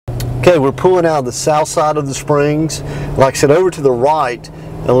Okay, we're pulling out of the south side of the springs. Like I said, over to the right,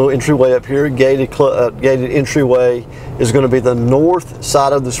 a little entryway up here, gated entryway is going to be the north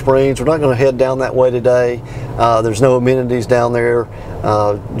side of the springs. We're not going to head down that way today. There's no amenities down there,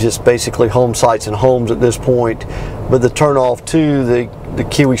 just basically home sites and homes at this point. But the turnoff to the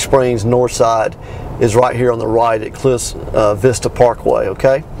Keowee Springs north side is right here on the right at Cliffs Vista Parkway,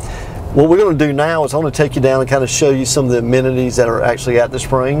 okay? What we're going to do now is I'm going to take you down and kind of show you some of the amenities that are actually at the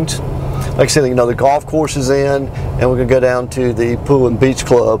springs. Like I said, you know, the golf course is in, and we're going to go down to the pool and beach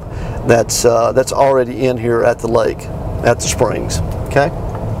club that's already in here at the lake, at the springs, okay?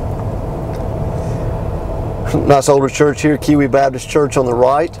 Nice older church here, Keowee Baptist Church on the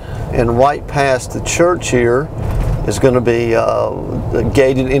right, and right past the church here is going to be a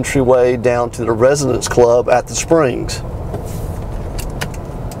gated entryway down to the residence club at the springs.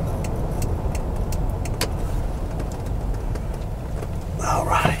 All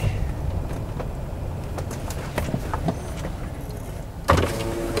right.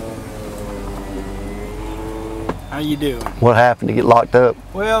 How you doing? What happened to get locked up?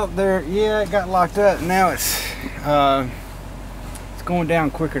 Well, yeah, it got locked up. Now it's going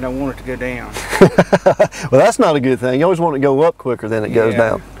down quicker than I want it to go down. Well, that's not a good thing. You always want it to go up quicker than it goes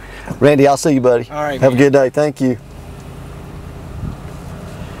down. Randy, I'll see you, buddy. All right. Have a good day. Thank you.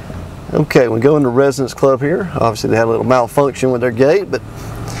 Okay, we go in the residence club here. Obviously, they had a little malfunction with their gate, but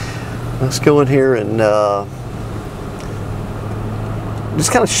let's go in here and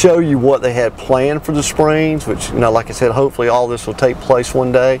just kind of show you what they had planned for the springs, which, you know, like I said, hopefully all this will take place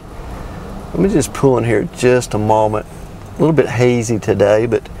one day. Let me just pull in here just a moment. A little bit hazy today,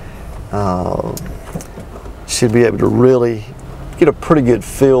 but should be able to really get a pretty good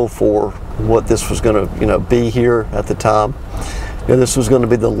feel for what this was going to, you know, be here at the time. You know, this was going to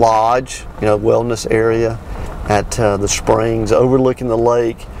be the lodge, you know, wellness area at the springs, overlooking the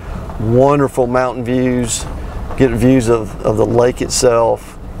lake. Wonderful mountain views. Get views of the lake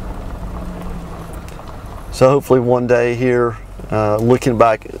itself. So hopefully one day here, looking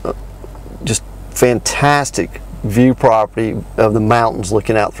back, just fantastic view property of the mountains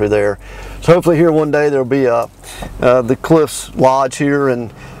looking out through there. So hopefully here one day there'll be the Cliffs Lodge here,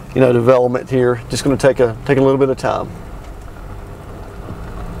 and, you know, development here. Just going to take a little bit of time.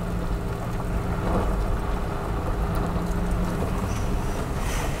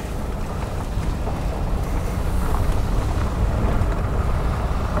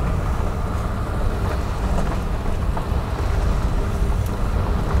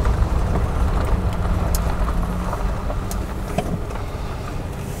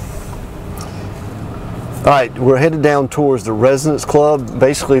 All right, we're headed down towards the Residence Club.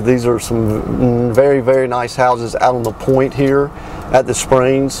 Basically, these are some very, very nice houses out on the point here at the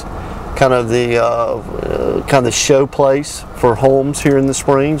Springs. Kind of the show place for homes here in the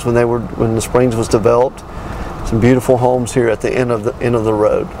Springs when the Springs was developed. Some beautiful homes here at the end of the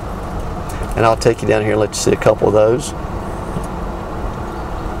road. And I'll take you down here and let you see a couple of those.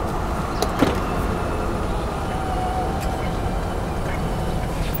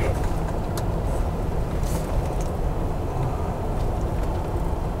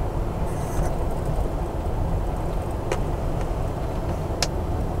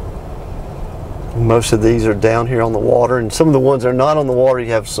 Most of these are down here on the water, and some of the ones that are not on the water,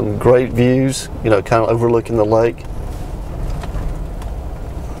 you have some great views, you know, kind of overlooking the lake.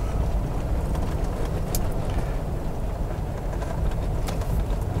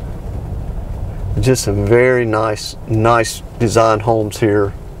 Just some very nice design homes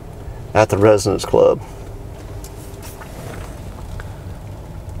here at the Residence Club.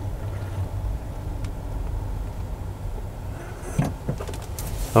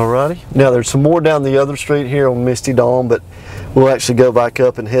 Alrighty, now there's some more down the other street here on Misty Dawn, but we'll actually go back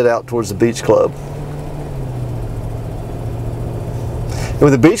up and head out towards the beach club. And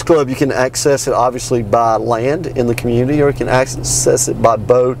with the beach club, you can access it obviously by land in the community, or you can access it by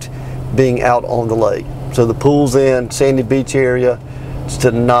boat being out on the lake. So the pool's in, sandy beach area, just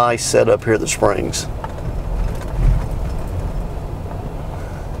a nice setup here at the Springs.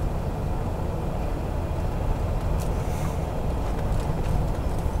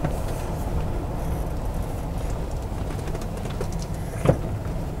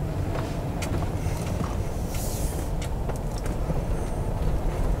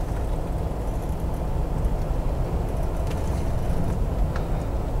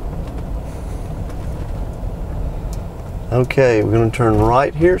 Okay, we're going to turn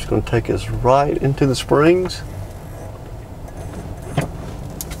right here. It's going to take us right into the Springs.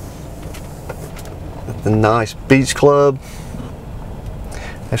 At the nice beach club.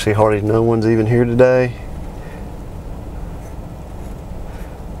 Actually, hardly no one's even here today.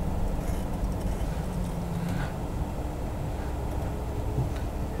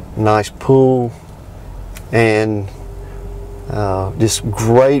 nice pool, and just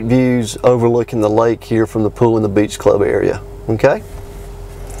great views overlooking the lake here from the pool and the beach club area. Okay,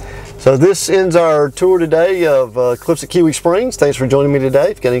 so this ends our tour today of Cliffs at Keowee Springs. Thanks for joining me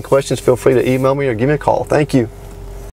today. If you got any questions, feel free to email me or give me a call. Thank you.